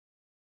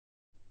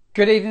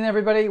Good evening,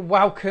 everybody.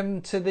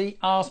 Welcome to the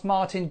Ask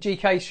Martin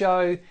GK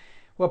show.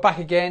 We're back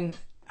again,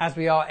 as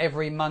we are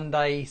every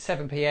Monday,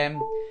 7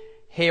 p.m.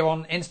 here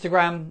on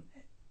Instagram,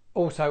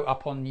 also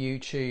up on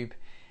YouTube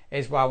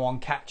as well on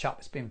Catch Up.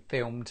 It's been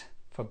filmed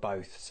for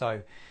both.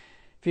 So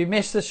if you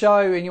missed the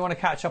show and you want to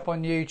catch up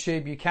on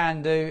YouTube, you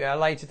can do at a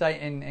later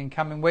date in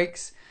coming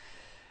weeks.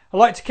 I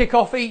like to kick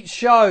off each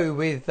show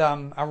with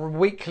a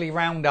weekly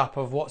roundup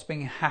of what's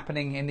been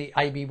happening in the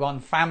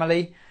AB1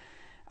 family.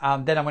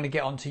 Then I'm going to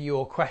get on to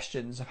your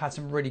questions. I've had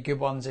some really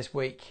good ones this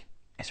week.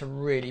 It's a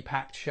really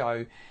packed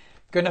show.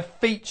 Going to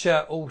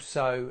feature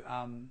also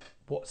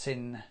what's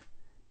in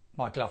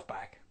my glove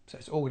bag. So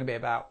it's all going to be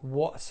about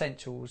what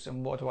essentials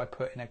and what do I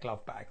put in a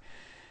glove bag.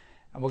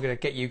 And we're going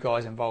to get you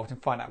guys involved and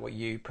find out what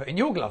you put in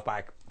your glove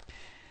bag.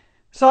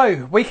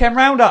 So, weekend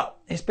roundup.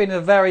 It's been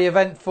a very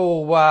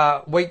eventful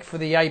week for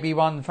the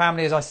AB1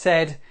 family, as I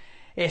said.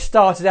 It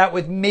started out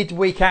with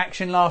midweek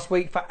action last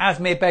week for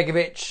Asmir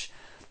Begovic,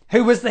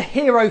 who was the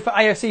hero for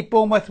AFC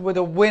Bournemouth with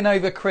a win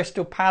over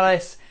Crystal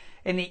Palace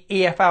in the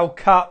EFL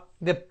Cup.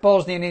 The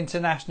Bosnian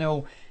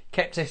international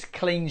kept a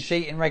clean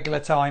sheet in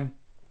regular time,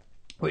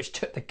 which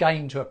took the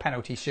game to a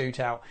penalty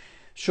shootout.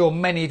 Sure,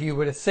 many of you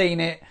would have seen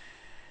it.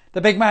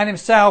 The big man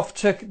himself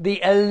took the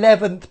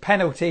 11th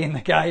penalty in the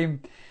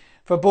game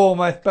for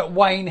Bournemouth, but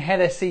Wayne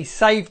Hennessy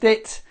saved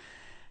it.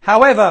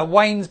 However,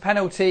 Wayne's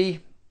penalty,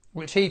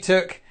 which he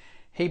took,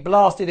 he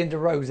blasted into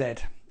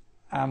Rosed.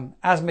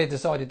 Asmir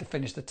decided to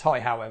finish the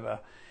tie, however,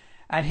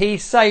 and he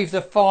saved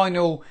the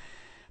final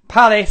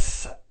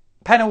Palace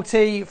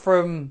penalty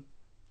from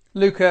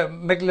Luka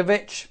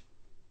Milovic,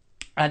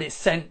 and it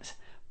sent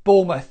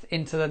Bournemouth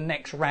into the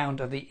next round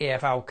of the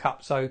EFL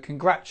Cup. So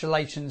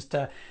congratulations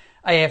to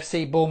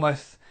AFC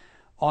Bournemouth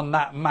on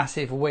that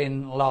massive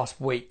win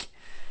last week.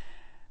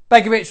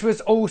 Begovic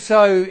was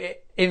also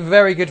in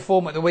very good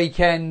form at the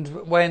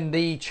weekend when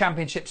the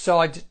Championship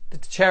side, the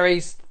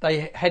Cherries,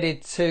 they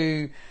headed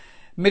to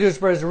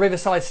Middlesbrough's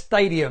Riverside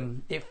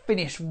Stadium. It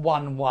finished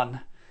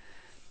 1-1.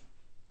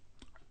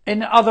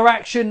 In other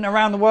action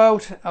around the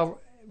world,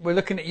 we're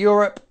looking at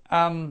Europe.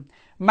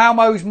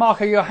 Malmo's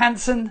Marco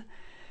Johansson,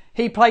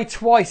 he played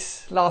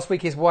twice last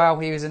week as well.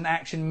 He was in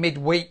action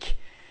midweek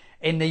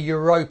in the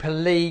Europa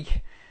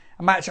League.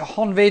 A match at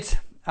Honvid.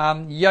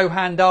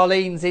 Johan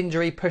Darlene's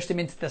injury pushed him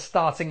into the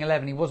starting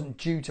 11. He wasn't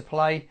due to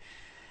play.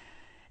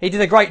 He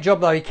did a great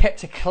job though. He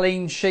kept a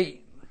clean sheet,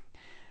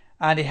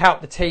 and he helped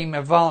the team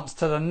advance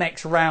to the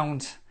next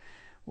round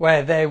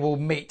where they will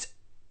meet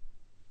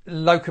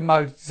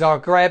Lokomo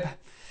Zagreb.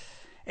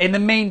 In the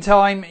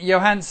meantime,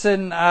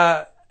 Johansson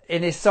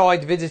in his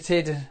side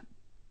visited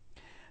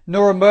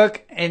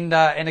Nuremberg in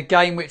a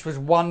game which was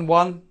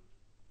 1-1,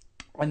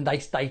 and they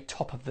stayed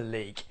top of the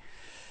league.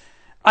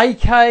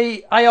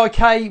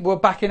 AIK were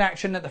back in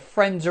action at the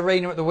Friends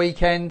Arena at the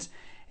weekend.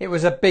 It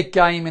was a big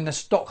game in the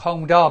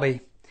Stockholm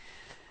derby.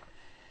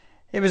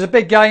 It was a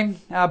big game.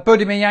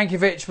 Budimir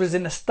Jankovic was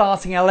in the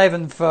starting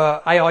 11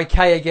 for AIK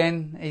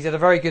again. He's had a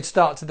very good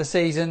start to the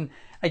season.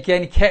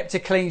 Again, he kept a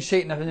clean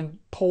sheet and an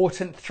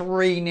important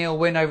 3-0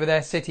 win over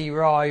their city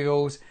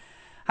rivals,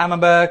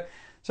 Hammarberg.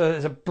 So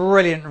it's a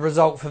brilliant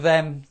result for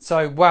them.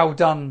 So well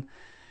done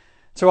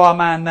to our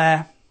man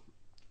there.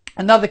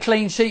 Another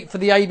clean sheet for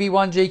the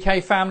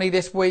AB1GK family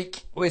this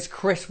week was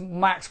Chris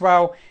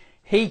Maxwell.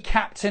 He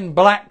captained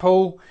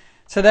Blackpool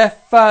to their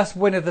first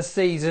win of the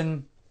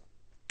season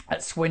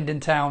at Swindon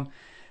Town,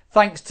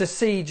 thanks to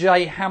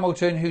CJ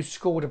Hamilton, who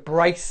scored a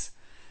brace.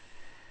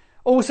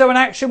 Also in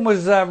action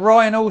was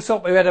Ryan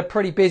Alsop, who had a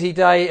pretty busy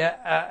day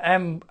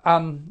at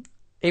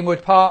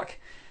Inwood Park.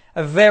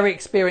 A very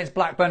experienced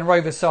Blackburn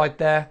Rovers side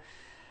there.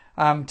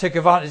 Took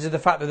advantage of the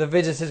fact that the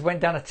visitors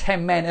went down to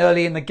 10 men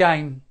early in the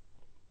game.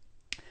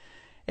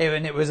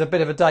 And it was a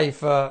bit of a day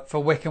for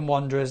Wycombe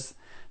Wanderers.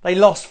 They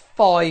lost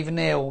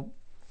 5-0.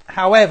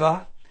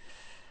 However,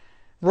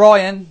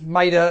 Ryan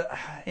made an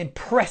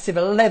impressive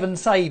 11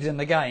 saves in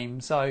the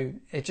game. So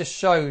it just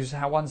shows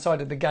how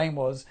one-sided the game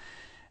was.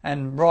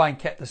 And Ryan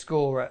kept the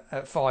score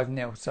at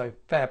 5-0. So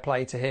fair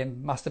play to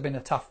him. Must have been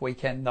a tough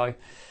weekend though.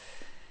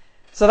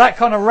 So that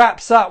kind of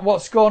wraps up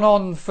what's gone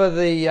on for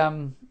the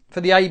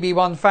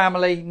AB1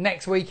 family.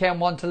 Next weekend,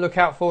 one to look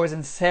out for is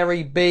in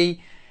Serie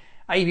B.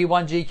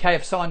 AB1GK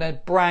have signed a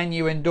brand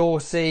new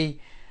endorsee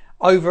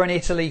over in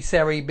Italy,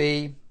 Serie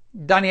B.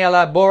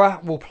 Daniela Bora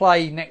will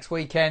play next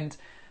weekend,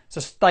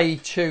 so stay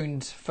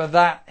tuned for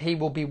that. He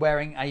will be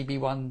wearing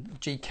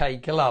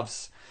AB1GK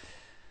gloves.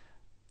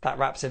 That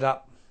wraps it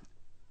up.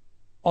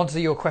 On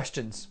to your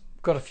questions.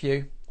 Got a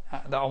few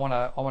that I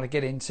want to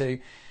get into.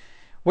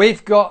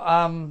 We've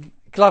got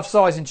glove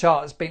sizing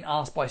chart that's been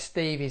asked by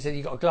Steve. He said,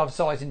 "You got a glove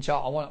sizing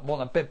chart. I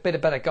want a bit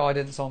of better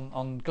guidance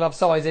on glove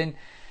sizing."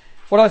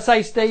 What I'd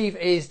say, Steve,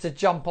 is to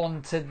jump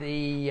onto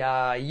the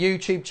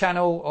YouTube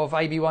channel of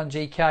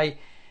AB1GK,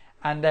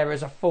 and there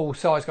is a full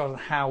size guide on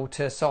how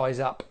to size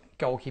up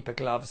goalkeeper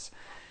gloves.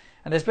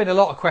 And there's been a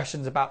lot of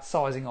questions about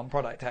sizing on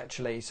product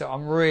actually, so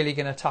I'm really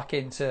going to tuck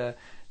into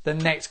the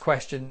next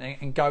question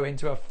and go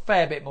into a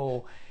fair bit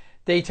more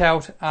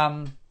detailed.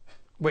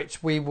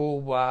 which we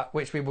will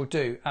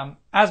do.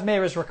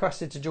 Asmir has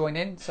requested to join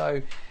in,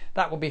 so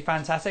that will be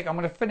fantastic. I'm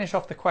going to finish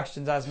off the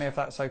questions, Asmir, if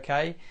that's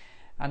okay,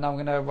 and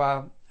I'm going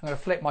to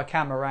flip my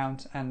camera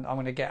around and I'm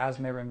going to get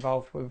Asmir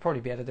involved. We'll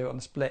probably be able to do it on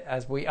the split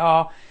as we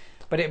are,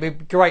 but it'd be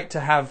great to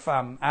have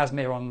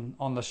Asmir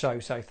on the show.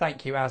 So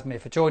thank you,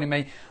 Asmir, for joining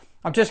me.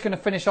 I'm just going to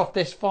finish off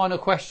this final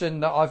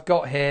question that I've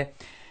got here,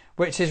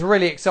 which is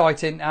really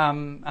exciting,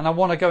 and I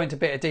want to go into a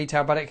bit of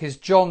detail about it because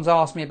John's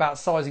asked me about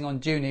sizing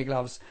on junior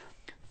gloves.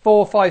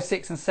 4, 5,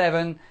 6 and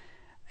 7.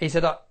 He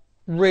said, I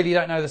really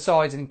don't know the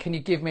sizing. Can you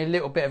give me a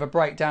little bit of a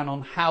breakdown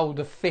on how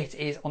the fit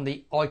is on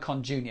the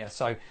Icon Junior?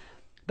 So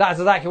that's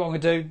exactly what I'm going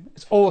to do.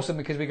 It's awesome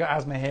because we got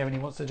Asmir here and he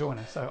wants to join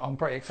us, so I'm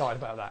pretty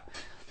excited about that.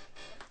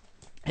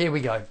 Here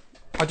we go.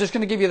 I'm just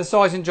going to give you the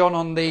sizing, John,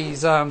 on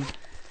these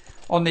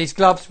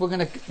gloves.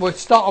 We'll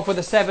start off with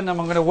a 7 and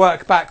I'm going to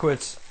work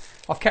backwards.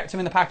 I've kept them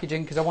in the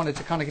packaging because I wanted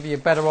to kind of give you a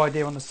better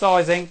idea on the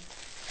sizing.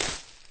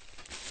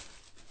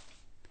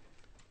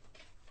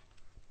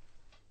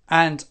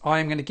 And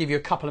I'm going to give you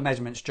a couple of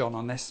measurements, John,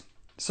 on this.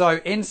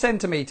 So in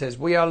centimetres,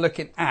 we are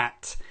looking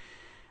at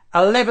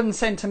 11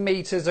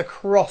 centimetres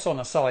across on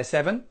a size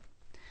 7.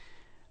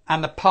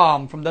 And the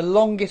palm from the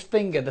longest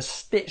finger, the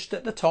stitched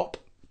at the top,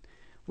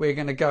 we're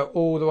going to go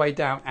all the way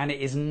down. And it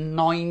is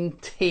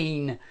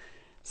 19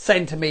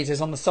 centimetres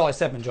on the size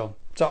 7, John.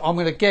 So I'm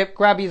going to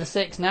grab you the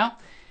 6 now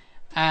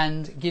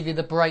and give you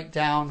the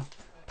breakdown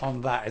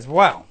on that as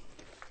well.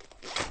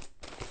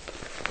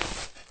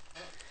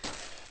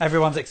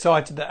 Everyone's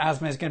excited that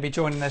Asmir is going to be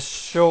joining us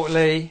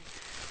shortly.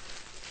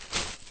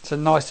 It's a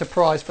nice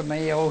surprise for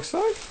me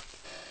also.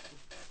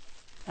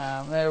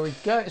 There we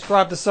go. Let's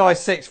grab the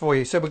size 6 for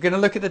you. So we're going to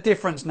look at the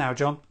difference now,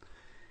 John.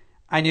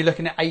 And you're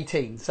looking at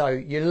 18. So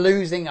you're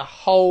losing a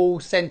whole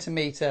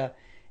centimetre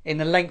in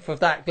the length of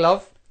that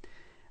glove.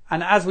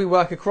 And as we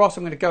work across,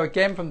 I'm going to go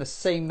again from the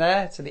seam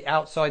there to the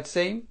outside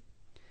seam.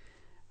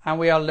 And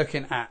we are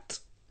looking at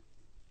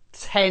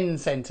 10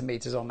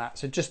 centimetres on that.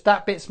 So just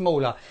that bit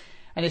smaller.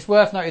 And it's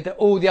worth noting that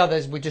all the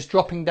others, we're just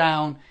dropping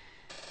down.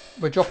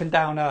 We're dropping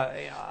down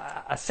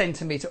a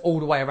centimetre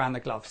all the way around the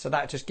glove. So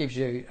that just gives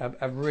you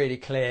a really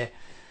clear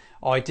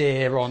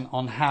idea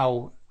on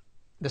how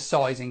the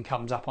sizing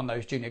comes up on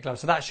those junior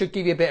gloves. So that should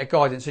give you a bit of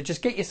guidance. So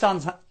just get your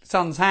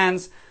son's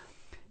hands,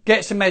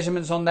 get some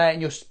measurements on there,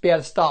 and you'll be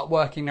able to start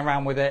working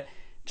around with it.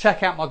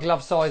 Check out my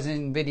glove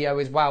sizing video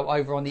as well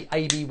over on the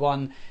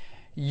AB1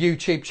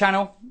 YouTube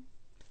channel.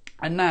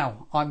 And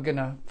now I'm going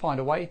to find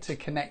a way to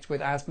connect with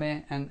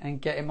Asmir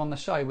and get him on the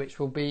show, which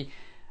will be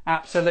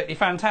absolutely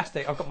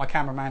fantastic. I've got my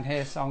cameraman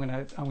here, so I'm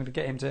going to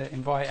get him to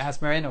invite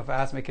Asmir in, or if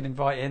Asmir can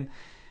invite in,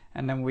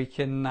 and then we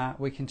can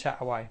chat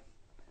away.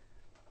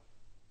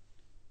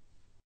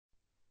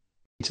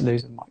 To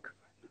lose the microphone.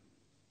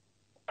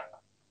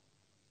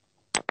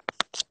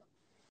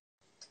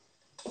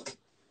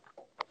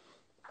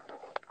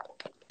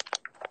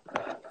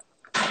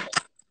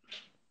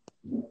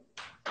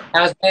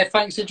 Asmir,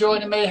 thanks for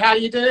joining me. How are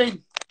you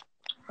doing?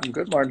 I'm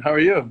good, Martin. How are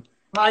you?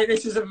 Mate,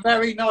 this is a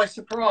very nice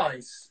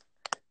surprise.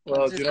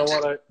 Well, do you know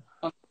what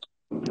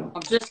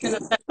I'm just going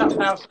to set up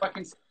now so I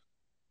can,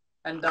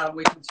 and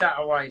we can chat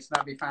away, so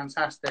that'd be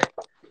fantastic.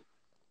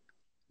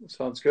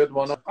 Sounds good.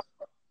 One up.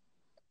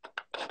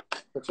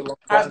 Such a long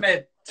time.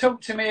 Asmir,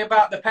 talk to me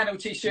about the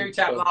penalty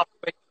shootout last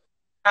week.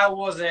 How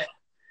was it?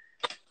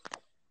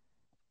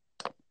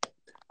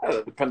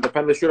 The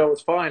penalty shootout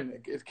was fine.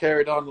 It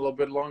carried on a little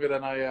bit longer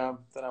than I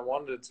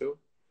wanted it to.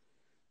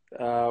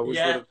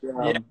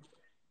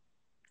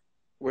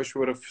 Wish we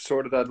would have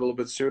sorted that a little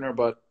bit sooner,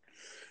 but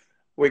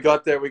we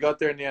got there. We got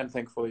there in the end,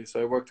 thankfully. So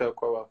it worked out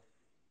quite well.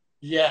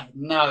 Yeah,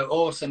 no,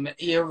 awesome.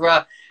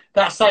 That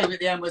save at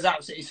the end was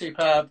absolutely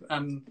superb.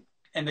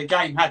 And the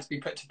game had to be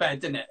put to bed,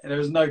 didn't it? There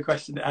was no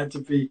question it had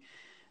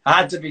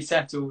to be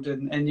settled,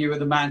 and you were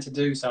the man to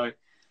do so.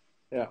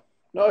 Yeah,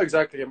 no,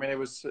 exactly. I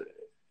mean,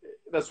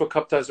 that's what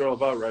cup ties are all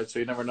about, right? So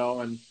you never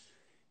know, and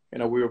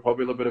we were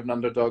probably a little bit of an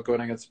underdog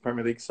going against the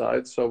Premier League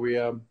side, so we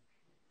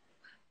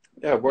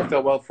it worked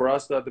out well for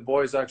us. The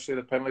boys, actually,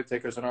 the penalty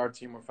takers on our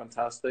team were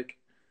fantastic.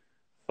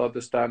 Thought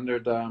the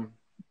standard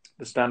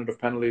of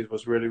penalties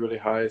was really, really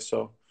high,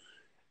 so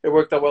it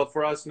worked out well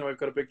for us. We've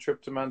got a big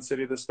trip to Man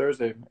City this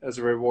Thursday as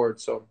a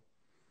reward. So,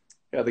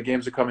 yeah, the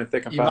games are coming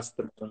thick and fast.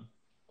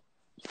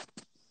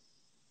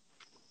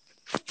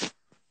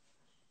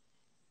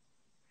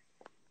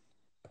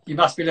 You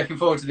must be looking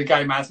forward to the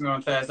game, Asmir,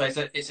 on Thursday.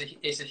 So it's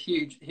a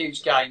huge,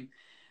 huge game.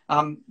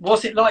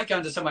 What's it like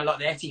going to somewhere like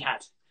the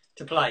Etihad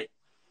to play?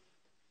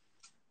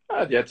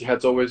 The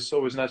Etihad's always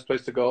a nice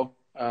place to go.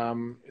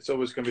 It's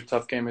always going to be a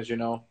tough game, as you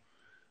know.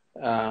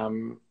 A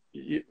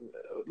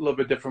little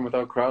bit different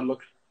without crowd.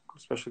 Look,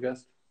 special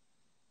guest.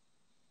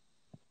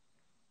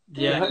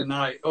 Yeah,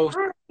 no. Also,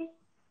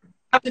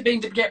 how's it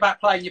been to get back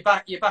playing? You're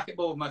back at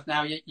Bournemouth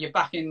now. You're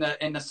back in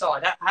the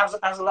side. How's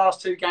the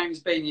last 2 games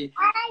been?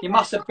 You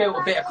must have built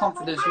a bit of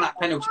confidence from that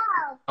penalty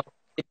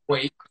this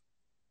week.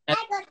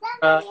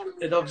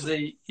 And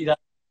obviously,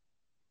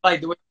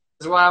 played the week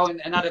as well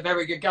and had a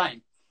very good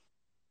game.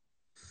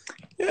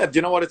 Yeah, do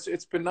you know what?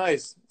 It's been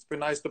nice. It's been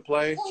nice to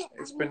play.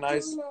 It's been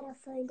nice.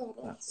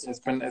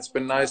 It's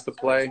been nice to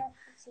play.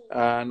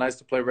 Nice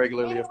to play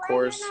regularly, of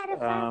course.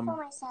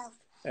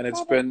 And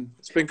it's been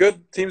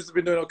good. Teams have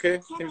been doing okay.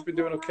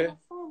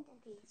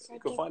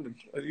 Go find him.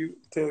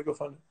 Taylor, go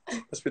find him.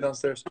 Must be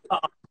downstairs.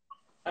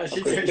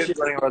 Kids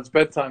running around. It's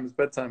bedtime.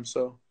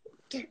 So.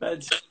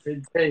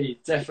 Indeed,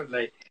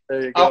 definitely.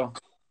 There you go.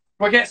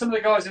 We'll get some of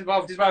the guys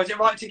involved as well. Is it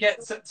right to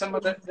get some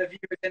of the viewers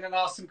in and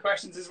ask some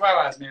questions as well,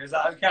 Asmir? Is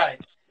that okay?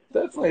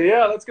 Definitely,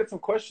 yeah. Let's get some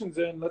questions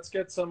in. Let's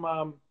get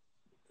some,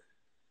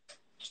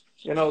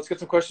 let's get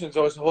some questions.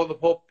 Always the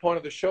whole point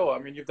of the show. I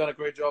mean, you've done a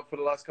great job for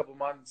the last couple of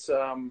months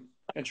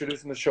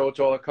introducing the show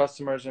to all our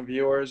customers and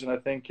viewers, and I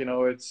think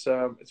it's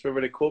been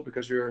really cool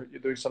because you're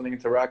doing something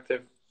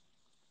interactive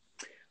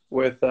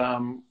with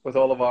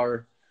all of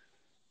our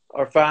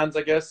fans,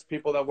 I guess,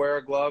 people that wear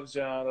our gloves.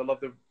 They love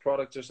the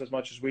product just as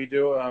much as we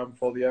do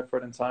for all the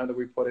effort and time that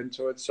we put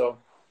into it. So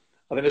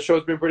I think the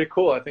show's been pretty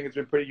cool. I think it's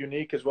been pretty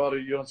unique as well.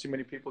 You don't see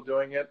many people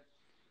doing it.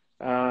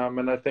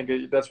 And I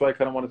think that's why I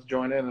kind of wanted to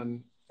join in,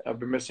 and I've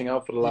been missing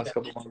out for the last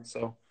couple of months.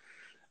 So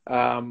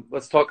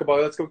let's go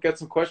get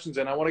some questions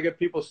in. I want to get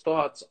people's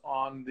thoughts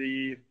on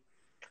the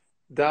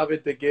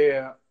David De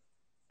Gea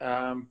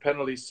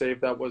penalty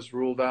save that was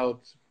ruled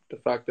out, the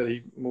fact that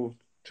he moved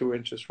 2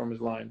 inches from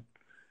his line.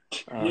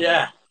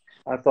 I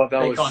thought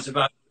that was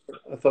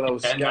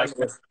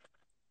scandalous.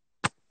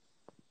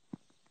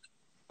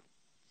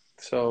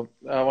 So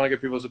I want to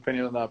get people's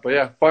opinion on that. But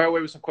yeah, fire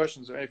away with some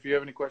questions. If you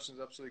have any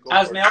questions, absolutely go for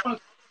it. I want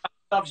to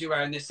gloves you're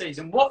wearing this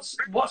season. What's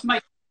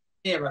making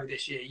Nero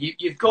this year?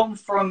 You've gone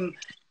from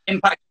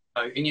Impact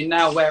and you're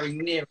now wearing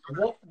Nero.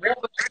 What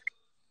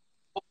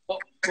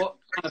kind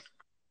of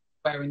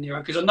wearing Nero?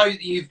 Because I know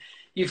that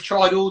you've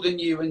tried all the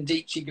new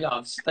Indici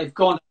gloves. They've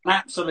gone an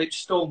absolute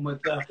storm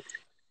with the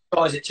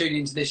guys that tune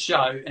into this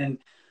show, and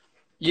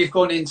you've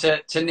gone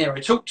into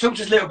Nero. Talk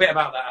just a little bit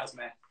about that,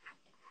 Asmir.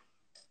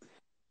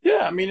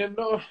 Yeah, I mean,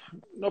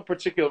 no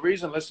particular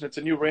reason. Listen, it's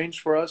a new range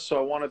for us, so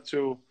I wanted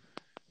to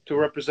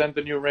represent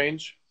the new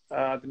range,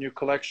 the new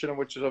collection,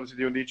 which is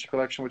obviously the Indici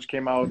collection, which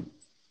came out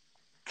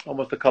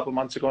almost a couple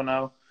months ago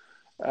now.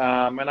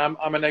 And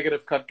I'm a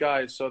negative cut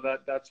guy, so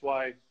that's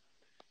why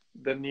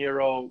the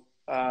Nero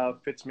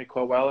fits me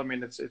quite well. I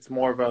mean, it's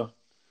more of a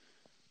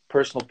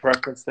personal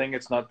preference thing.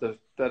 It's not that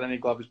any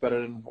glove is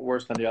better than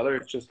worse than the other.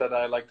 It's just that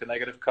I like the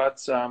negative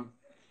cuts.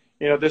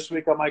 This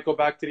week I might go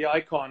back to the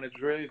Icon.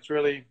 It's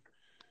really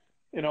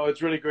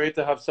great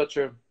to have such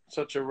a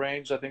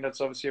range. I think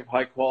that's obviously of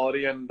high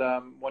quality and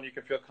one you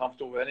can feel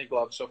comfortable with any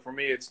glove. So for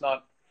me, it's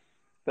not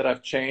that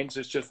I've changed.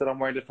 It's just that I'm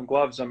wearing different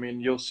gloves. I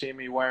mean, you'll see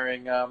me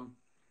wearing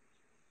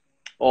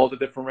all the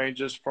different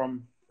ranges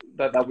from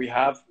that we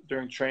have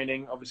during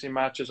training. Obviously,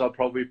 matches, I'll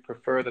probably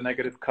prefer the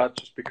negative cut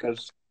just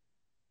because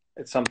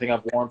it's something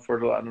I've worn for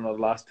the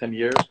last 10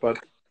 years. But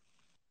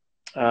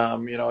I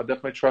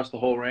definitely trust the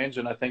whole range,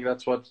 and I think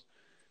that's what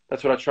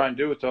I try and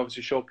do, to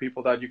obviously show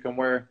people that you can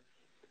wear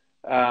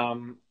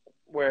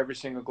every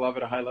single glove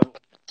at a high level.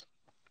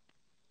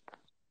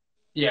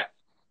 Yeah,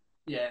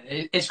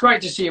 it's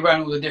great to see you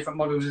wearing all the different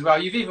models as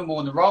well. You've even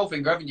worn the roll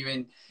finger, haven't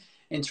you,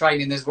 in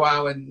training as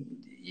well, and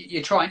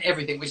you're trying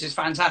everything, which is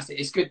fantastic.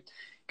 It's good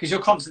because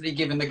you're constantly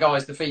giving the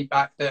guys the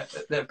feedback that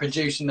are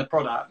producing the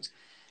product,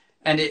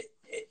 and it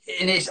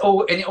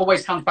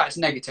always comes back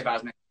to negative,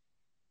 hasn't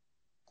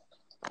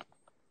it?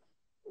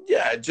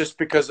 Yeah, just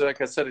because,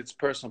 like I said, it's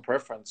personal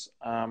preference.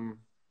 I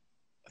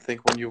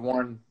think when you've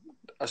worn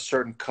a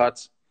certain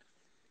cut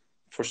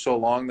for so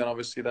long, then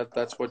obviously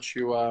that's what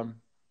you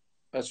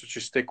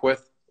stick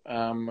with.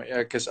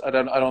 Because I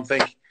don't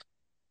think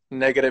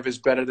negative is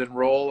better than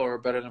roll or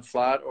better than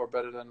flat or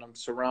better than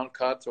surround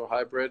cut or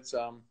hybrids.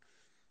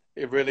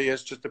 It really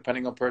is just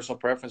depending on personal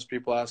preference.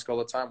 People ask all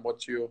the time,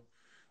 what you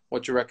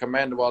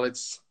recommend? Well,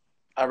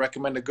 I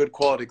recommend a good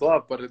quality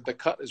glove, but the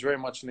cut is very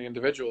much in the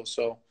individual.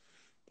 So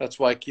that's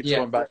why it keeps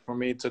going back for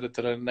me to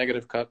the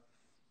negative cut.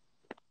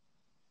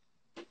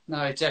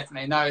 No,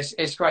 definitely. No,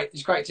 it's great.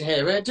 It's great to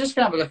hear. We're just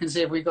going to have a look and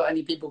see if we've got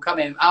any people come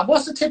in.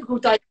 What's a typical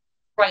day of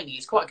training?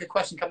 It's quite a good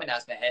question coming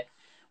out there here.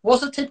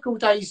 What's a typical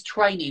day's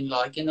training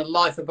like in the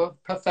life of a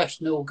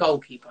professional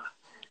goalkeeper?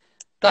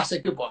 That's a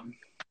good one.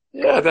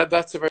 Yeah,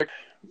 that's a very...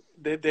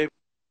 They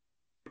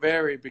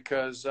vary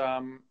because,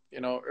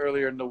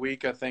 earlier in the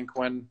week, I think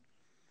when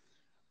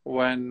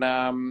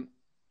you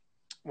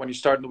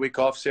start in the week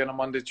off, say on a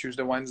Monday,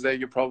 Tuesday, Wednesday,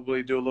 you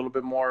probably do a little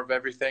bit more of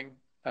everything.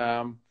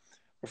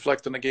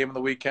 Reflect on the game of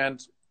the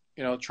weekend,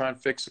 try and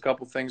fix a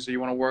couple things that you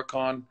want to work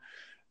on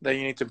that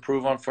you need to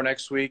improve on for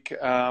next week.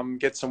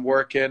 Get some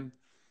work in,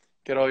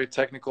 get all your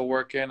technical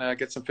work in,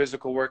 get some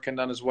physical work in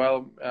done as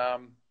well.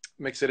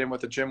 Mix it in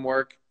with the gym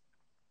work.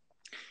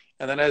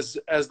 And then as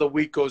the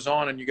week goes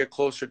on and you get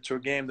closer to a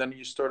game, then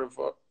you sort of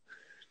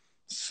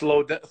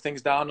slow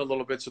things down a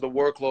little bit. So the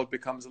workload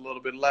becomes a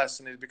little bit less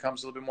and it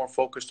becomes a little bit more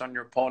focused on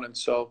your opponent.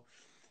 So,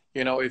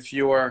 if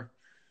you are,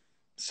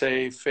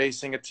 say,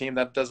 facing a team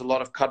that does a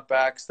lot of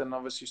cutbacks, then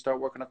obviously you start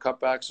working on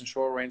cutbacks and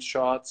short range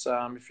shots.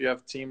 If you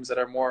have teams that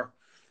are more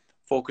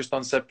focused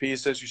on set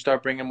pieces, you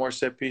start bringing more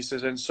set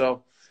pieces in.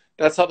 So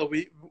that's how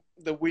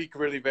the week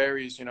really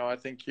varies. I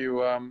think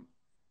you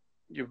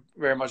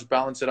very much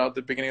balance it out at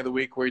the beginning of the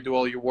week where you do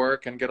all your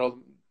work and get all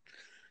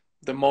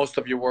the most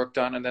of your work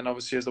done, and then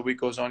obviously as the week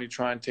goes on, you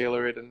try and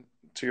tailor it and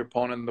to your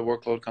opponent, and the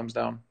workload comes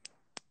down.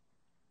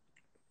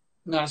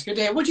 No, that's good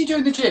to hear. What do you do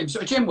in the gym?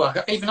 Sort of gym work?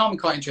 Even I'm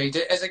quite intrigued.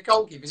 As a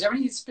goalkeeper, is there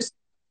any specific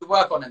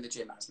work on in the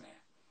gym, Asmir?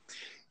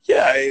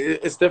 Yeah,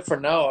 it's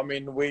different now. I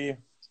mean,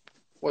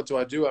 what do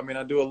I do? I mean,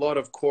 I do a lot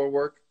of core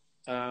work,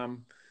 a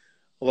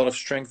lot of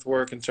strength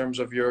work in terms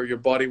of your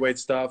body weight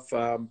stuff,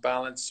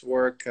 balance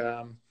work,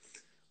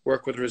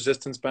 work with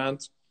resistance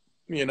bands.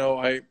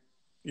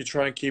 You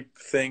try and keep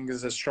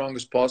things as strong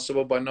as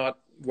possible by not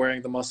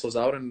wearing the muscles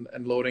out and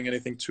loading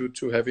anything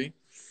too heavy.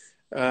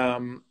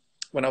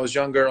 When I was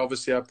younger,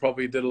 obviously, I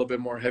probably did a little bit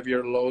more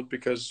heavier load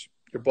because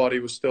your body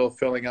was still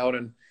filling out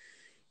and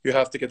you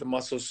have to get the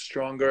muscles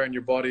stronger and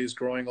your body is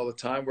growing all the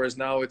time. Whereas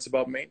now it's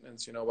about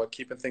maintenance, about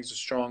keeping things as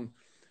strong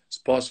as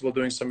possible,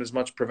 doing as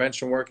much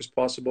prevention work as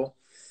possible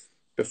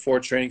before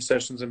training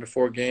sessions and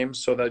before games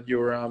so that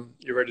you're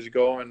ready to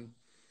go and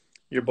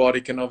your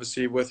body can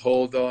obviously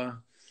withhold the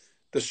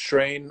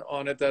strain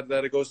on it that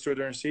it goes through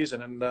during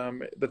season. And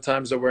the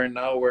times that we're in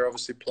now, we're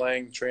obviously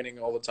playing, training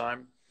all the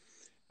time,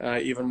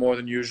 even more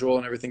than usual,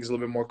 and everything's a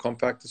little bit more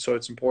compacted. So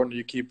it's important that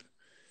you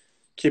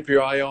keep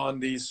your eye on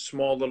these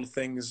small little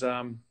things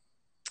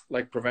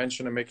like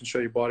prevention and making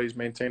sure your body is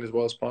maintained as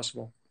well as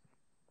possible.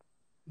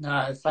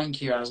 No,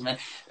 thank you, Asmir.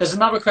 There's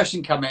another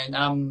question coming.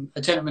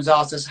 A gentleman's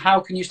asked us, how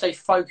can you stay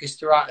focused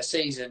throughout a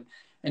season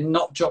and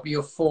not drop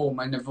your form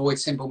and avoid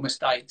simple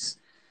mistakes?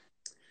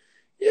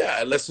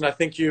 Yeah, listen, I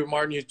think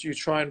Martin, you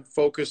try and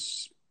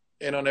focus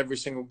in on every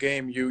single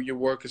game. You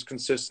work as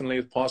consistently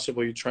as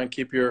possible. You try and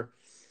keep your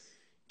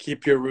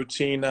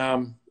routine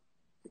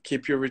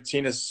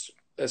as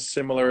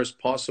similar as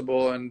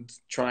possible and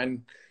try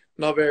and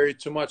not vary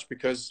too much,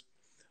 because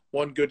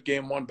one good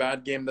game, one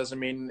bad game doesn't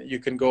mean you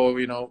can go,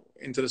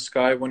 into the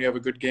sky when you have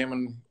a good game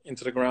and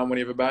into the ground when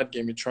you have a bad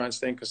game. You try and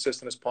stay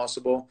consistent as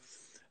possible.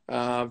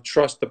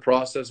 Trust the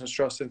process and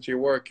trust into your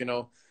work.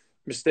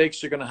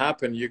 Mistakes are going to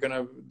happen. You're going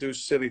to do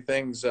silly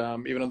things.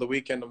 Even on the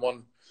weekend,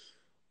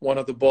 one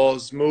of the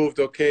balls moved,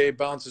 okay,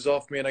 bounces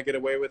off me and I get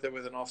away with it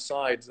with an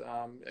offside.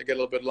 I get a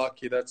little bit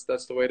lucky.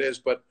 That's the way it is.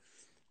 But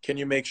can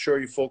you make sure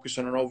you focus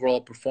on an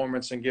overall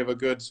performance and give a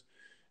good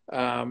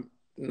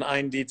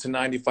 90 to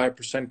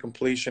 95%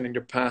 completion in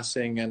your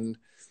passing and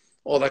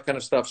all that kind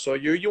of stuff? So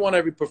you want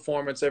every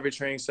performance, every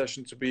training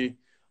session to be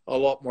a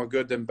lot more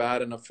good than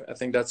bad. And I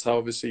think that's how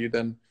obviously you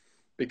then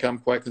become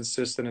quite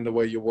consistent in the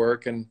way you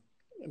work, and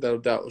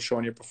that will show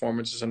in your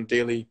performances on a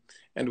daily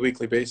and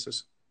weekly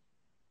basis.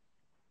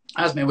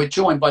 Asmir, we're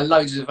joined by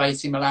loads of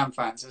AC Milan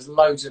fans. There's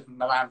loads of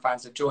Milan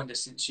fans that have joined us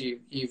since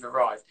you've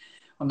arrived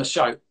on the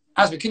show.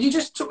 Asmir, can you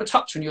just sort of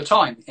touch on your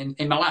time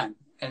in Milan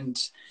and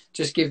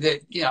just give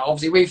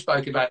obviously we've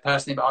spoken about it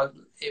personally, but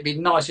it'd be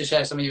nice to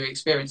share some of your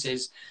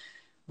experiences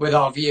with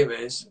our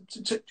viewers.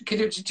 Could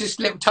you just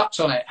a little touch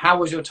on it? How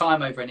was your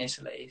time over in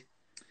Italy?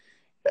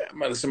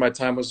 Yeah, listen, my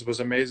time was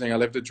amazing. I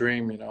lived a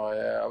dream.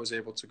 I was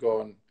able to go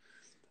and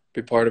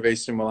be part of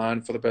AC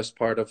Milan for the best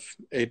part of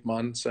 8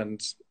 months.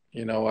 And,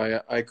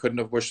 I couldn't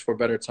have wished for a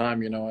better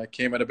time. I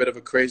came at a bit of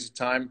a crazy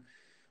time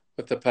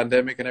with the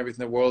pandemic and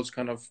everything. The world's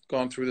kind of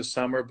gone through the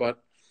summer,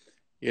 but,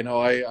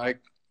 I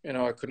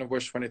couldn't have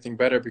wished for anything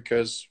better,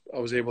 because I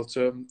was able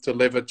to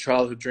live a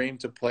childhood dream.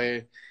 To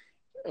play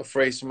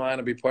for AC Milan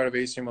and be part of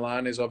AC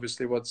Milan is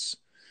obviously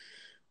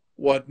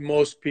what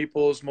most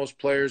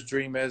players'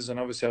 dream is. And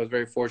obviously I was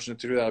very fortunate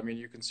to do that. I mean,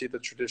 you can see the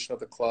tradition of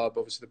the club,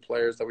 obviously the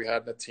players that we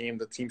had in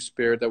the team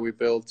spirit that we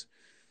built,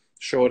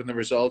 showed in the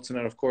results. And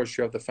then of course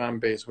you have the fan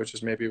base, which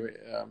is maybe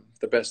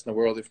the best in the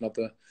world, if not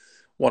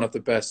one of the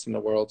best in the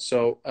world.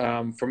 So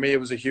for me, it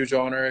was a huge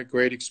honor, a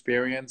great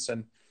experience.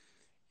 And,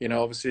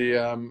 obviously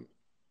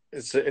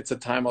it's a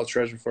time I'll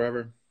treasure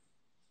forever.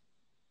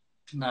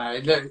 No,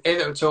 it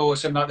looked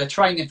awesome. Like the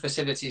training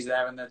facilities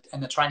there and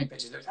the training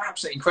pitches looked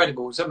absolutely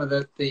incredible. Some of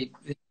the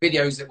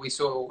videos that we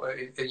saw,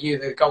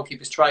 the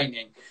goalkeepers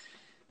training,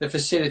 the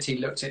facility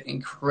looked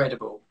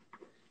incredible.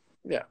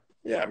 Yeah.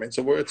 I mean, it's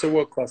a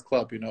world-class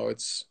club.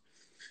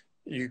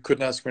 You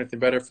couldn't ask for anything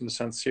better, from the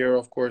San Siro,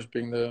 of course,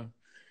 being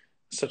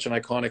such an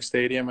iconic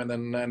stadium,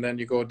 and then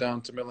you go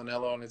down to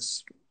Milanello, and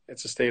it's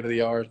a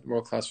state-of-the-art,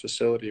 world-class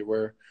facility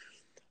where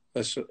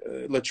there's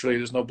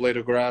no blade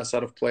of grass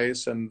out of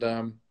place, and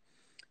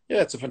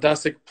it's a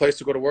fantastic place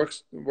to go to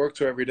work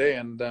to every day,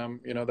 and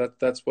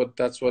that's what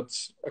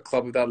a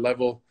club of that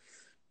level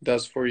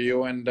does for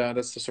you, and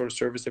that's the sort of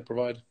service they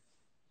provide.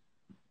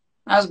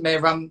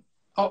 Asmir,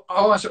 I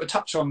want to sort of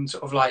touch on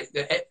sort of like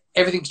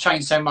everything's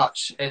changed so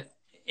much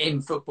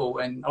in football,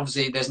 and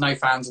obviously there's no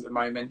fans at the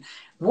moment.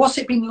 What's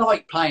it been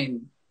like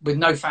playing with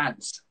no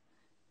fans?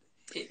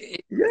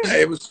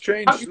 It was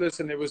strange.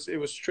 Listen, it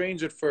was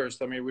strange at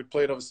first. I mean, we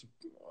played obviously,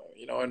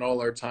 in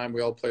all our time,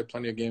 we all played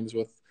plenty of games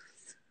with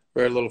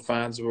very little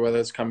fans, whether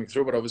it's coming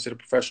through, but obviously the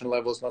professional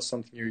level is not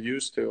something you're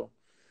used to.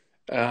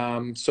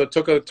 So it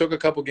took a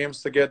couple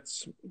games to get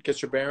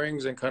your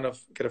bearings and kind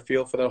of get a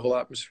feel for that whole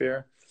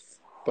atmosphere.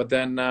 but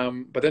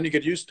then you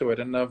get used to it.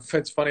 And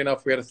it's funny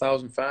enough, we had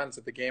 1,000 fans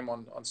at the game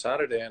on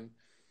Saturday, and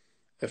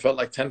it felt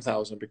like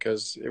 10,000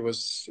 because it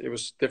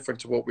was different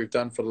to what we've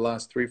done for the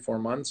last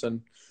 3-4 months,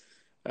 and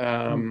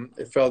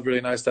it felt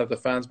really nice to have the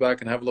fans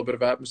back and have a little bit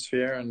of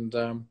atmosphere and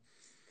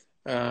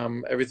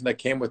everything that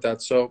came with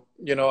that. So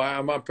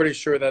I'm pretty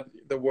sure that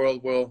the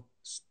world will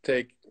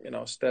take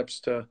steps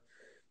to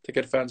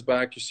get fans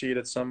back. You see it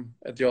at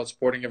the odd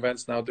sporting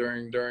events now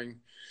during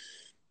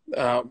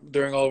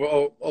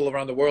all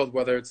around the world,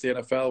 whether it's the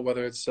NFL,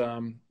 whether it's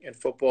in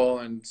football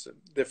and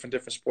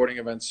different sporting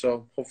events.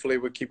 So hopefully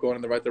we keep going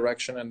in the right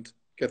direction and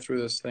get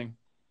through this thing.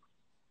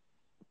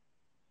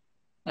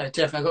 No,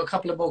 definitely. I've got a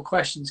couple of more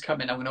questions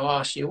coming. I'm going to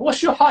ask you.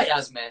 What's your height,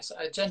 Asmir? So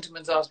a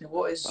gentleman's asked me,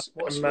 what's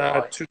your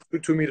height?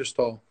 2 meters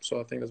tall. So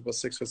I think that's about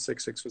 6'6",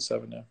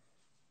 6'7" now.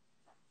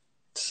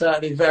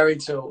 Certainly very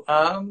tall.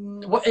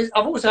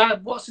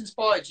 What's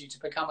inspired you to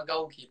become a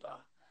goalkeeper?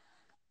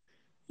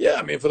 Yeah,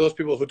 I mean, for those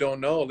people who don't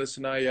know,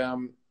 listen, I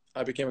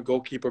became a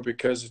goalkeeper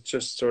because it's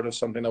just sort of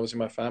something that was in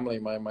my family.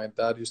 My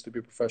dad used to be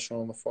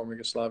professional in the former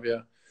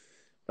Yugoslavia.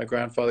 My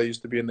grandfather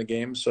used to be in the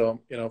game. So,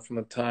 from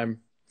the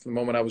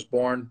moment I was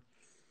born,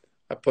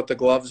 I put the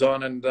gloves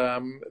on, and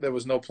there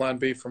was no plan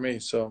B for me.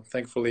 So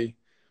thankfully,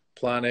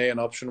 plan A and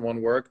option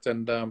 1 worked,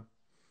 and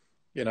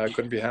I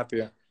couldn't be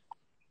happier.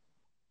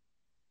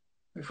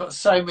 We've got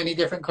so many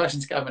different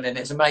questions coming in.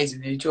 It's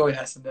amazing you join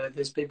us, and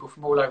there's people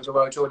from all over the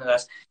world joining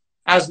us.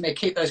 Asmir,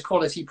 keep those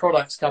quality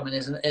products coming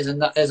is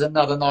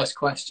another nice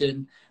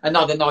question,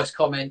 another nice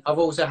comment. I've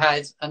also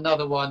had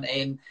another one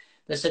in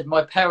that said,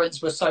 my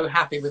parents were so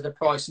happy with the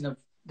pricing of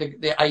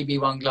the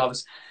AB1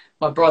 gloves.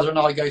 My brother and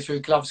I go through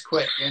gloves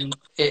quick, and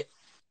it's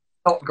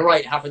not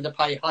great having to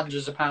pay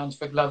hundreds of pounds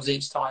for gloves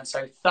each time.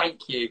 So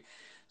thank you.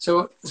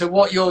 So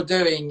what you're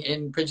doing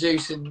in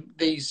producing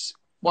these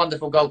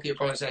wonderful goalkeeper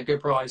products at a good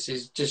price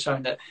is just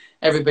showing that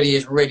everybody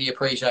is really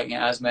appreciating it,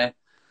 Asmir.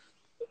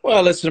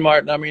 Well, listen,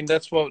 Martin, I mean,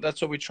 that's what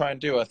we try and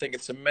do. I think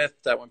it's a myth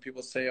that when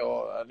people say,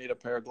 oh, I need a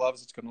pair of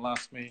gloves, it's going to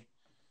last me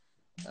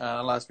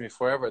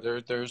forever.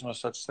 There is no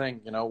such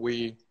thing.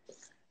 We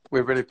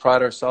really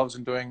pride ourselves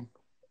in doing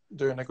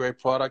a great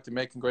product and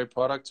making great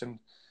products. And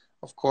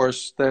of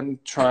course, then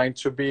trying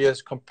to be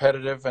as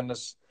competitive and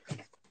as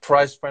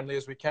price friendly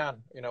as we can.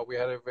 We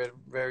had a very,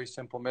 very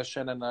simple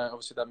mission, and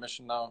obviously that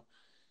mission now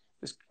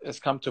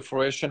has come to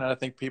fruition. And I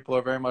think people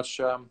are very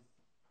much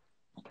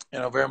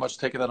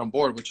taking that on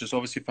board, which is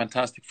obviously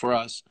fantastic for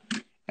us.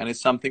 And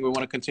it's something we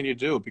want to continue to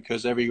do,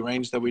 because every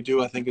range that we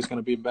do, I think, is going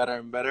to be better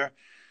and better.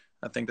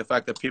 I think the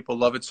fact that people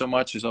love it so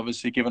much is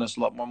obviously giving us a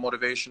lot more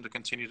motivation to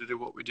continue to do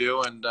what we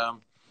do. And,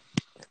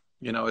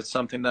 it's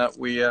something that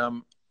we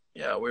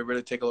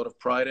really take a lot of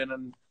pride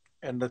in,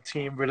 and the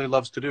team really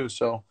loves to do.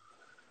 So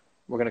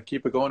we're going to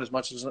keep it going as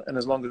much and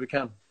as long as we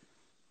can.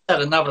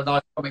 Another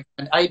nice comment.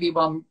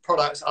 AB1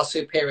 products are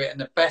superior and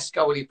the best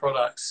goalie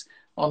products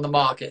on the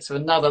market. So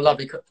another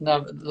lovely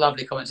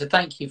comment. So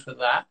thank you for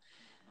that.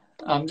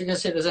 I'm just going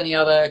to see if there's any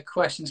other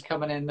questions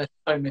coming in. There's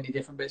so many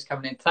different bits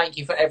coming in. Thank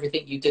you for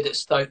everything you did at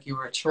Stoke. You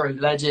were a true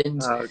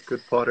legend.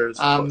 Good Potters,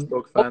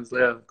 Stoke fans.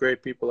 Yeah,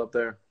 great people up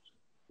there.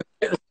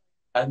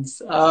 And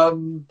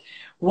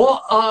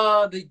what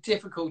are the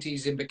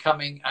difficulties in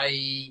becoming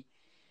a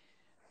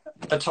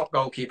top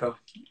goalkeeper?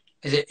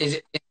 Is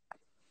it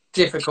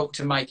difficult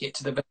to make it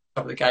to the top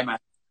of the game?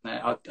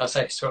 I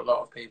say this to a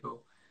lot of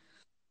people.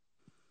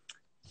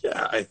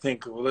 Yeah, I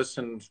think,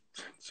 listen,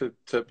 to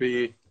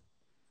be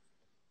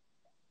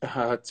a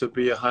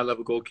high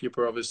level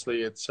goalkeeper,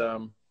 obviously it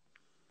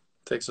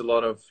takes a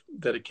lot of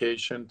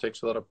dedication,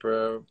 takes a lot of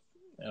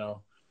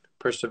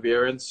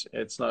perseverance.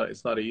 It's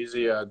not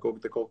easy. The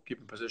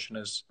goalkeeping position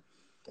is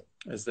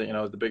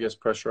the biggest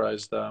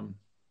pressurized or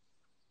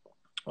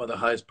the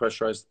highest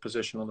pressurized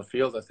position on the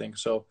field, I think.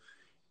 So it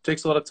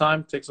takes a lot of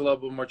time, takes a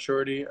lot of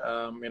maturity.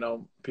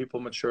 People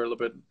mature a little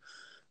bit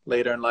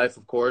later in life,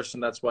 of course,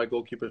 and that's why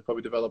goalkeepers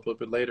probably develop a little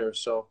bit later.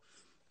 So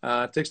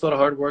it takes a lot of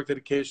hard work,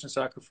 dedication,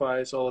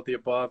 sacrifice, all of the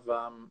above.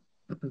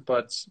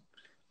 But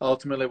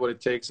ultimately what it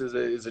takes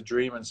is a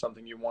dream and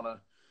something you want to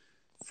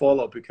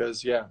follow,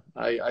 because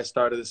I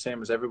started the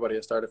same as everybody.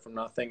 I started from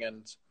nothing,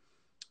 and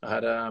I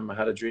had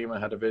a dream, I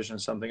had a vision,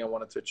 something I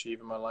wanted to achieve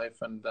in my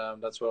life, and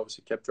that's what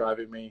obviously kept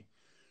driving me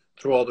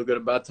through all the good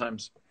and bad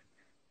times.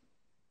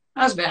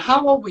 Asmir,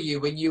 how old were you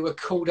when you were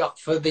called up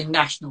for the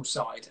national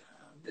side?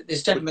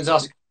 This gentleman's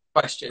asking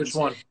questions.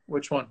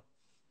 Which one?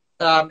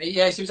 So he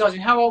was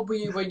asking, how old were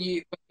you when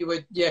you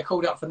were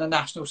called up for the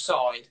national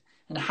side,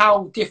 and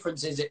how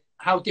different is it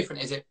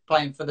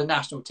playing for the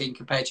national team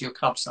compared to your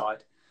club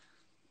side?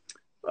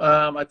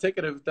 I take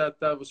it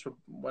that was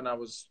when I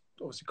was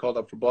obviously called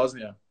up for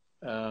Bosnia.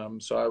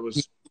 So I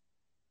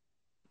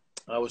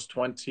was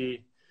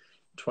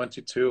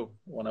 22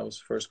 when I was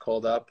first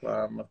called up.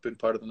 I've been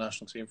part of the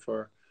national team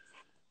for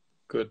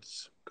good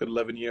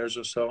 11 years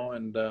or so,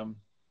 and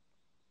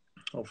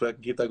hopefully I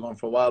can keep that going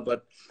for a while.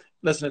 But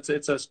listen,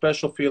 it's a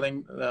special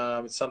feeling.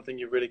 It's something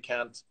you really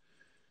can't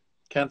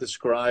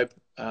describe.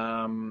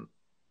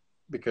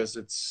 because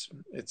it's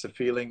a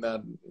feeling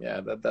that,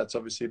 yeah, that's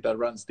obviously, that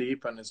runs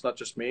deep, and it's not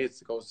just me,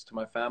 it goes to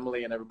my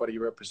family and everybody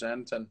you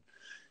represent. And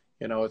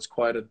it's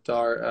quite a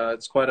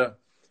it's quite a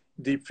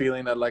deep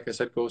feeling that, like I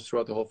said, goes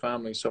throughout the whole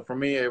family. So for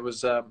me, it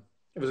was a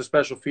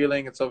special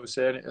feeling. It's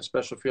obviously a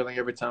special feeling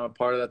every time I'm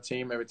part of that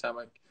team, every time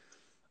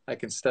I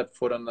can step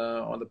foot on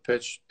the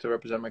pitch to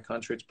represent my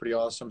country. It's pretty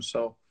awesome.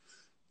 So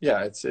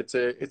yeah, it's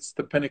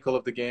the pinnacle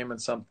of the game, and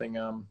something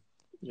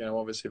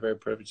obviously very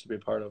privileged to be a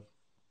part of.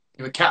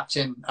 You were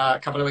captain a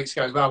couple of weeks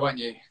ago as well, weren't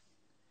you?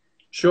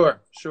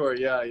 Sure.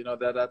 Yeah,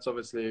 that's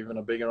obviously even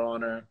a bigger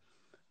honor.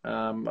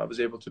 I was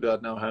able to do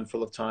that now a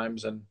handful of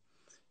times, and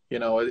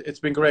it's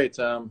been great.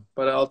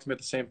 But ultimately, at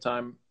the same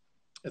time,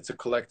 it's a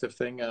collective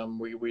thing.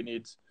 We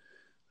need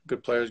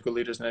good players, good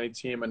leaders in any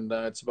team, and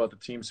it's about the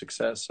team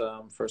success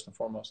first and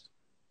foremost.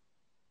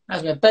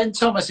 Asmir, Ben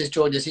Thomas has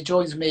joined us. He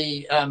joins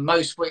me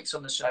most weeks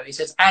on the show. He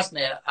says,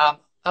 Asmir, are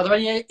there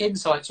any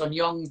insights on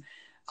young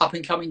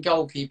up-and-coming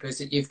goalkeepers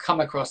that you've come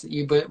across that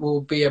you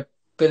will be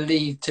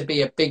believed to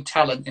be a big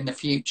talent in the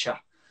future?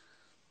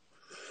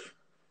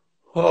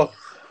 Oh,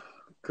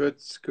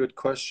 good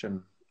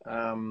question.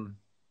 I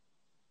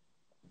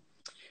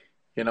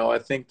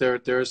think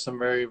there are some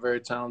very, very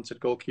talented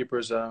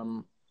goalkeepers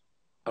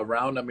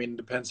around. I mean, it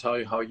depends how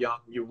young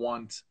you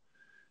want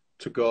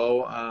to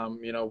go.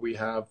 We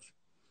have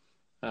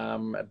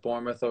at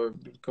Bournemouth, or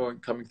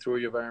coming through,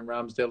 you have Aaron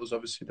Ramsdale, who's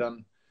obviously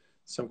done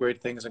some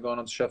great things and going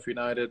on to Sheffield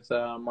United.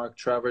 Mark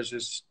Travers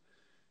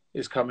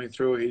is coming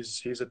through.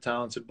 He's a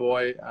talented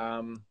boy.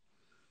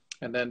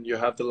 And then you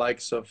have the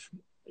likes of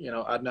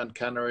Adnan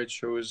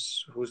Kanaric,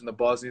 who's in the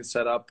Bosnian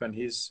setup, and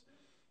he's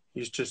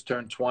just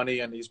turned 20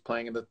 and he's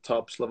playing in the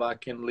top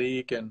Slovakian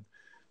league, and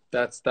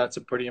that's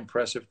a pretty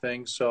impressive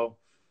thing. So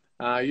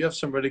you have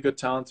some really good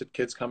talented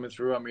kids coming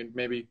through. I mean,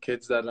 maybe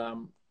kids that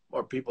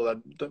or people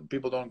that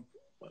people don't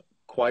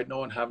quite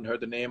know and haven't heard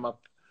the name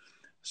up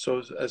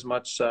so as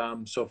much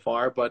so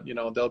far, but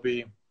they'll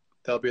be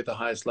at the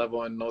highest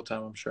level in no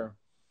time, I'm sure.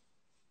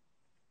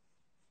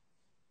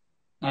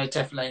 No,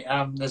 definitely.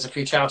 There's a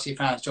few Chelsea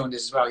fans joined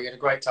us as well. You had a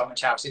great time at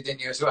Chelsea,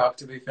 didn't you, as well,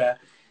 to be fair?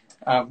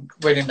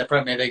 Winning the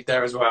Premier League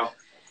there as well.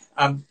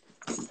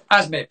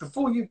 Asmir,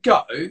 before you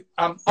go,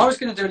 I was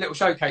going to do a little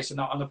showcase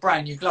tonight on the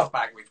brand new glove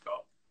bag we've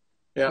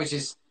got, which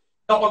is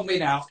not long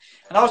been out.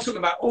 And I was talking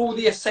about all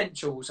the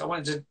essentials. I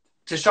wanted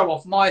to show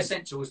off my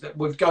essentials that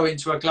would go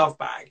into a glove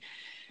bag.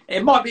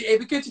 It'd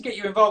be good to get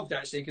you involved,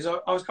 actually, because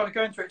I was kind of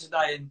going through it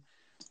today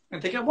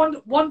and thinking, I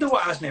wonder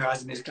what Asmir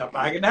has in his glove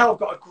bag. And now I've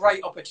got a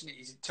great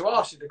opportunity to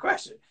ask you the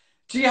question.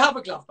 Do you have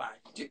a glove bag?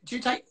 Do you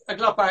take a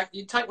glove bag?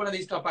 You take one of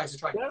these glove bags to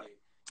train with you?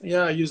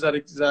 Yeah, I use that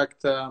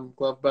exact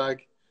glove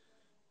bag,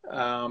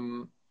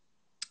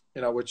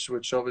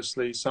 which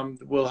obviously some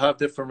will have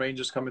different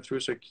ranges coming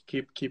through, so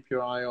keep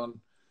your eye on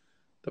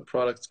the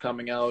products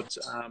coming out.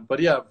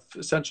 But yeah,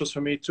 essentials for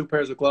me: 2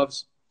 pairs of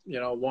gloves.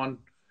 One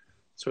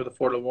sort of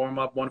for the warm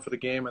up, one for the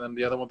game, and then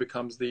the other one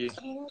becomes the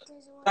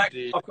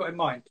I've got in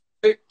mind.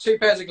 2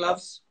 pairs of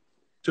gloves.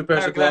 2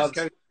 pairs of gloves.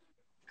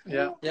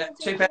 Yeah.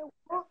 2 pairs.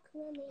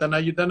 Then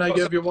you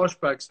have your wash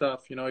bag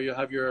stuff. You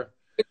have your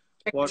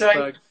wash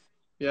bag.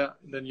 Yeah.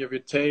 Then you have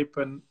your tape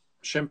and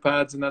shin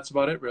pads, and that's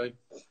about it, really.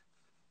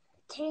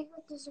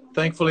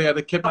 Thankfully,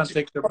 the kit man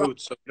takes your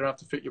boots, so you don't have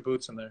to fit your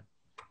boots in there.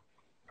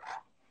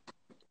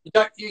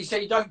 You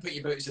say you don't put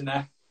your boots in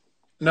there?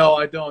 No,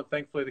 I don't.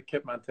 Thankfully, the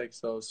kit man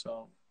takes those,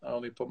 so I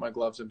only put my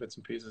gloves and bits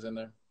and pieces in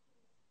there.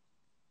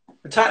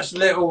 Attached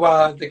little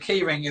the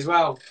key ring as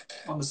well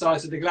on the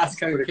sides of the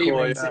Glasgow key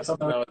ring. Yeah.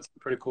 No, it's a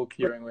pretty cool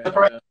key ring.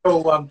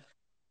 Cool one.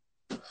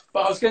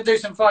 But I was going to do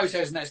some photos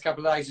in the next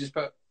couple of days. Just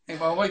put,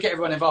 when we get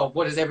everyone involved,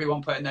 what does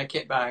everyone put in their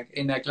kit bag,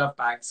 in their glove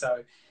bag? So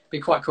it'd be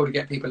quite cool to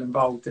get people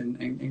involved and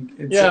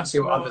see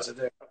what others are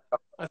doing.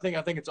 I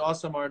think it's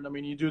awesome, Martin. I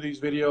mean, you do these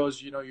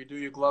videos. You do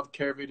your glove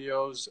care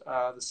videos,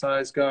 the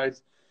size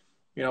guides.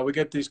 We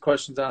get these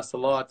questions asked a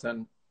lot,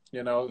 and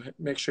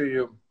make sure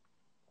you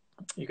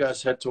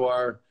guys head to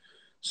our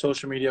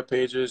social media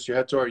pages. You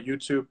head to our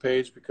YouTube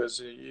page, because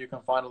you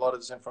can find a lot of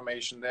this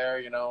information there.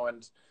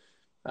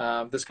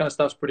 And this kind of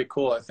stuff's pretty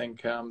cool. I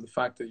think the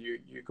fact that you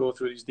go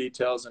through these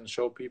details and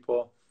show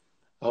people,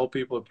 I hope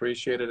people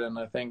appreciate it, and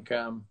I think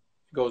it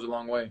goes a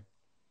long way.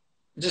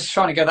 Just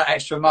trying to go that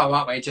extra mile,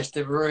 aren't we? Just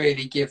to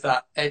really give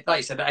that, like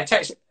you said, that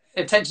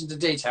attention to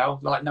detail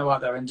like no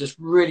other, and just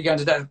really go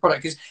into depth with the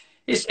product. Because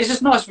it's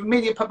just nice for me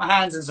to put my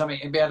hands in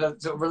something and be able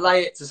to sort of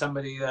relay it to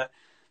somebody that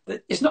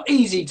it's not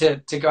easy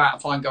to go out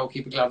and find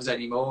goalkeeper gloves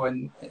anymore,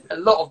 and a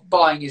lot of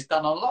buying is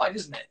done online,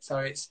 isn't it? So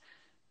it's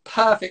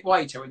perfect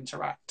way to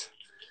interact.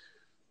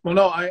 Well,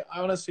 no, I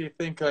honestly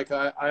think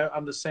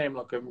I'm the same.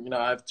 Look,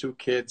 I have 2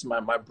 kids.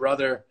 My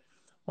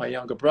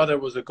younger brother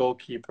was a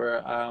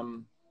goalkeeper.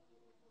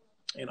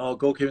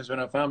 Goalkeeping's been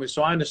in our family,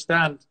 so I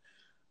understand.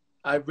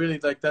 I really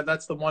like that.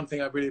 That's the one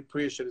thing I really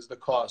appreciate is the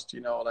cost.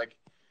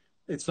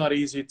 It's not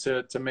easy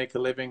to make a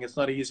living. It's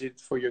not easy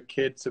for your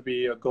kid to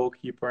be a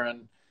goalkeeper,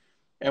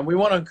 and we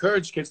want to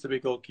encourage kids to be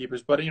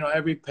goalkeepers. But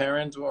every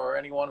parent or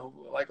anyone who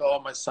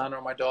my son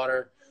or my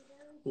daughter,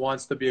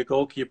 wants to be a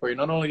goalkeeper. You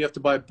not only have to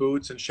buy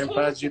boots and shin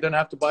pads, you then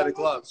have to buy the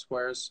gloves.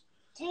 Whereas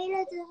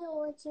Taylor doesn't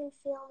want to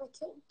film a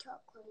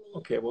TikTok with me.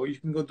 Okay, well, you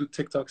can go do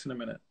TikToks in a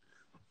minute.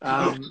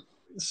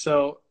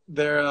 So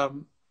there,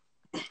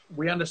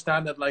 we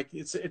understand that like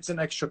it's an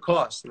extra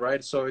cost,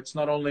 right? So it's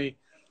not only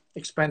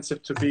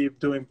expensive to be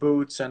doing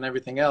boots and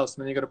everything else,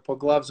 and then you got to put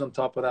gloves on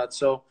top of that.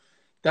 So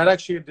that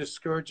actually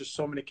discourages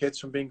so many kids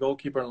from being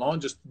goalkeeper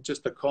alone,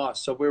 just the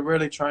cost. So we're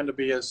really trying to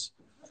be as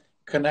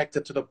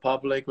connected to the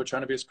public. We're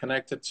trying to be as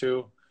connected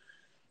to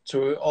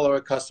all our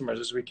customers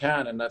as we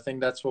can, and I think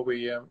that's what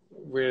we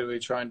really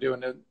try and do.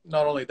 And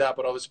not only that,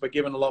 but obviously by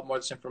giving a lot more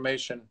of this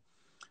information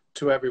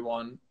to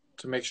everyone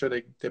to make sure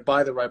they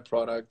buy the right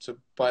product, to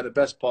buy the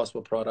best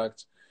possible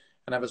product,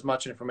 and have as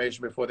much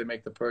information before they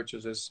make the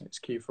purchase is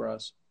key for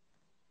us.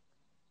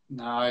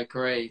 No, I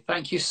agree.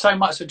 Thank you so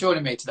much for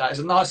joining me today. It's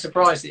a nice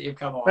surprise that you've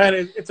come on. Man,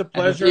 it's a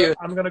pleasure.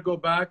 I'm going to go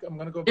back. I'm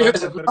going to go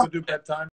do bedtime.